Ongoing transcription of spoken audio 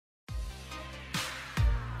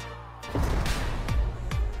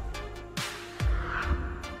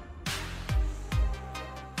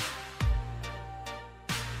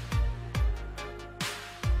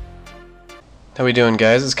How we doing,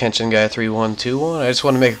 guys? It's Kenshin3121. I just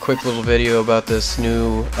want to make a quick little video about this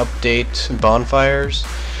new update, bonfires.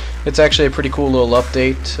 It's actually a pretty cool little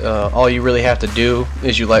update. All you really have to do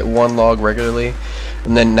is you light one log regularly,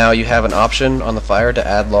 and then now you have an option on the fire to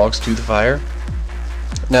add logs to the fire.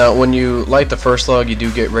 Now when you light the first log, you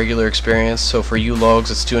do get regular experience, so for you logs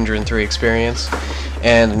it's 203 experience,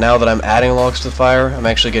 and now that I'm adding logs to the fire, I'm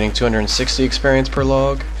actually getting 260 experience per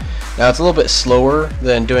log. Now it's a little bit slower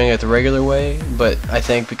than doing it the regular way, but I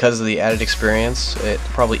think because of the added experience it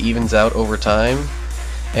probably evens out over time.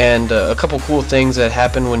 And a couple cool things that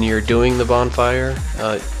happen when you're doing the bonfire,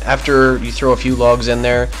 after you throw a few logs in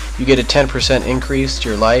there, you get a 10% increase to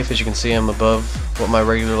your life. As you can see, I'm above what my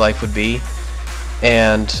regular life would be.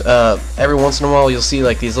 And every once in a while you'll see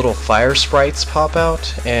like these little fire sprites pop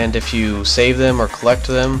out, and if you save them or collect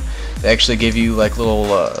them, they actually give you like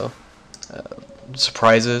little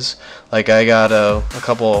surprises. Like I got a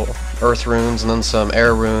couple earth runes and then some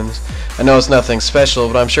air runes. I know it's nothing special,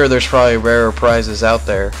 but I'm sure there's probably rarer prizes out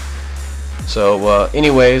there. So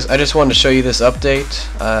anyways, I just wanted to show you this update.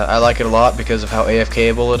 I like it a lot because of how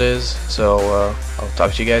AFK-able it is. So I'll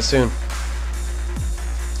talk to you guys soon.